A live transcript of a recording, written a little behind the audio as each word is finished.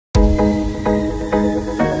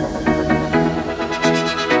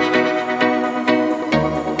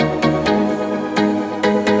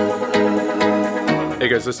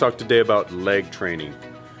guys, let's talk today about leg training.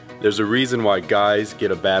 There's a reason why guys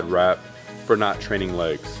get a bad rap for not training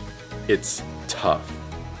legs. It's tough.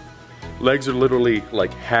 Legs are literally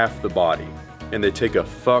like half the body, and they take a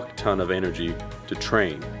fuck ton of energy to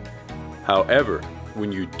train. However,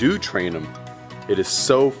 when you do train them, it is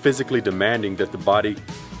so physically demanding that the body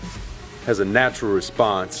has a natural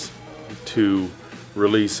response to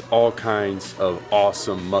release all kinds of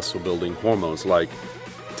awesome muscle building hormones like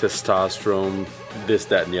testosterone, this,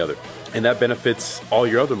 that, and the other. And that benefits all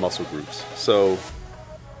your other muscle groups. So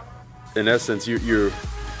in essence, you're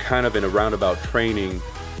kind of in a roundabout training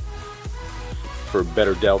for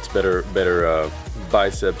better delts, better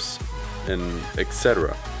biceps, and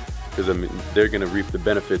etc. Because I mean, they're going to reap the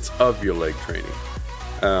benefits of your leg training.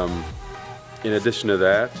 In addition to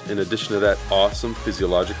that awesome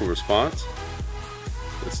physiological response,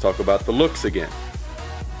 let's talk about the looks again.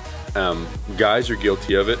 Guys are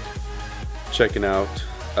guilty of it, checking out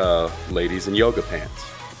ladies in yoga pants.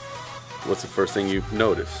 What's the first thing you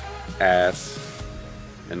notice? Ass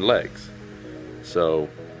and legs. So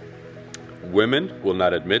women will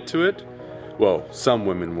not admit to it. Well, some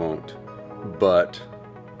women won't, but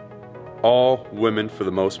all women, for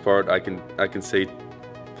the most part, I can say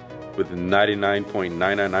with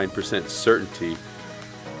 99.999% certainty,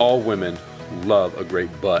 all women love a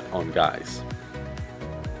great butt on guys.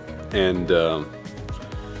 And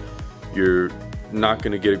you're not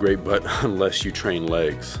going to get a great butt unless you train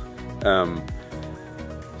legs.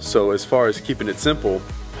 So as far as keeping it simple,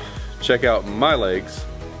 check out my legs.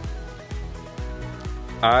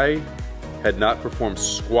 I had not performed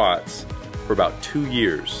squats for about 2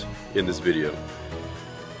 years in this video.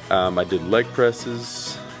 I did leg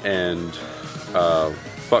presses and a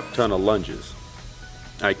fuck ton of lunges.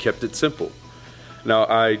 I kept it simple. Now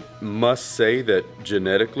I must say that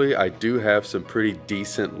genetically I do have some pretty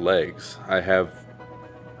decent legs. I have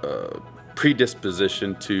a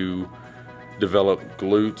predisposition to develop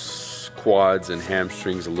glutes, quads, and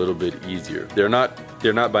hamstrings a little bit easier. They're not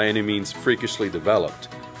by any means freakishly developed,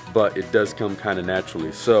 but it does come kind of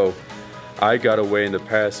naturally. So I got away in the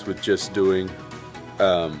past with just doing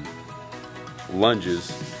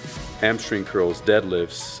lunges, hamstring curls,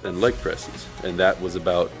 deadlifts, and leg presses, and that was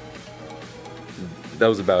about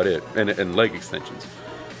it, and leg extensions.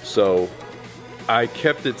 So I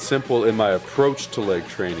kept it simple in my approach to leg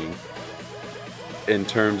training in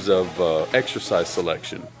terms of exercise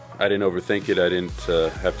selection. I didn't overthink it. I didn't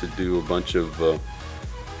have to do a bunch of,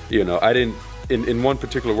 I didn't, in one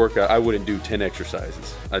particular workout, I wouldn't do 10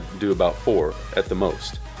 exercises. I'd do about 4 at the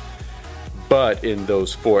most. But in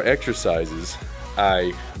those 4 exercises,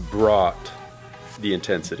 I brought the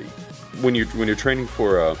intensity. When you're training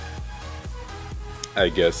for I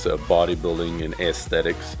guess bodybuilding and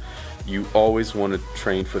aesthetics, you always want to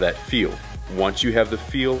train for that feel. Once you have the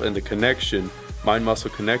feel and the connection, mind-muscle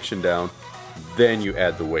connection down, then you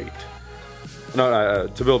add the weight. Now,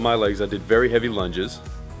 to build my legs, I did very heavy lunges,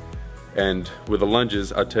 and with the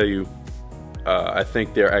lunges, I'll tell you, I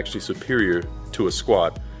think they're actually superior to a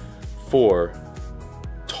squat for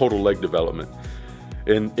total leg development.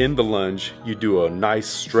 In the lunge, you do a nice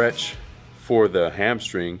stretch for the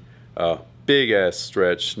hamstring, big ass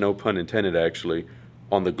stretch, no pun intended actually,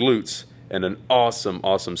 on the glutes, and an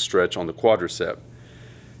awesome stretch on the quadricep.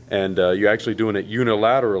 And you're actually doing it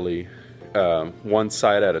unilaterally, one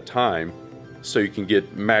side at a time, so you can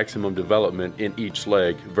get maximum development in each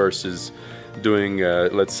leg versus doing,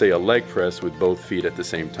 let's say, a leg press with both feet at the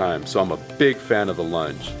same time. So I'm a big fan of the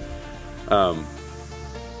lunge.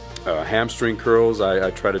 Hamstring curls, I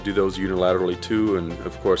try to do those unilaterally too, and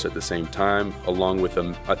of course at the same time, along with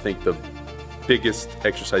them. I think the biggest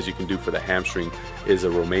exercise you can do for the hamstring is a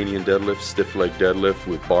Romanian deadlift, stiff leg deadlift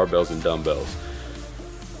with barbells and dumbbells.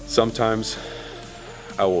 Sometimes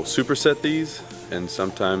I will superset these, and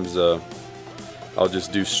sometimes I'll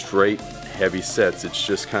just do straight heavy sets. It's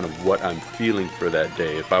just kind of what I'm feeling for that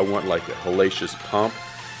day. If I want like a hellacious pump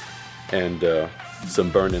and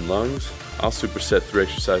some burning lungs, I'll superset 3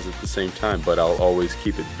 exercises at the same time, but I'll always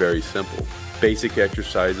keep it very simple. Basic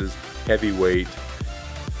exercises, heavy weight,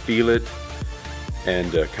 feel it,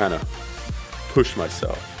 and kind of push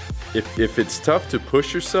myself. If it's tough to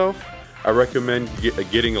push yourself, I recommend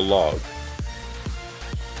getting a log.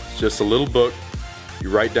 It's just a little book.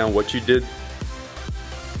 You write down what you did,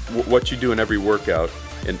 what you do in every workout,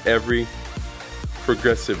 and every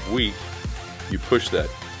progressive week you push that,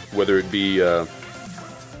 whether it be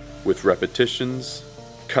with repetitions,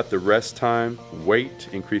 cut the rest time, weight,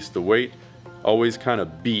 increase the weight. Always kind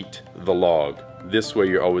of beat the log. This way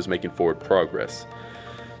you're always making forward progress.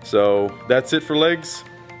 So that's it for legs.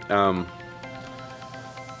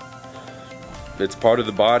 It's part of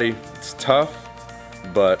the body. It's tough,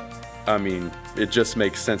 but I mean, it just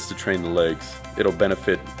makes sense to train the legs. It'll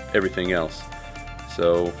benefit everything else.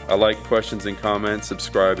 So I like questions and comments.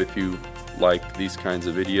 Subscribe if you like these kinds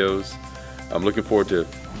of videos. I'm looking forward to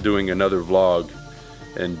doing another vlog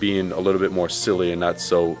and being a little bit more silly and not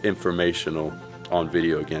so informational on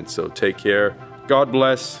video again. So take care. God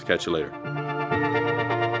bless. Catch you later.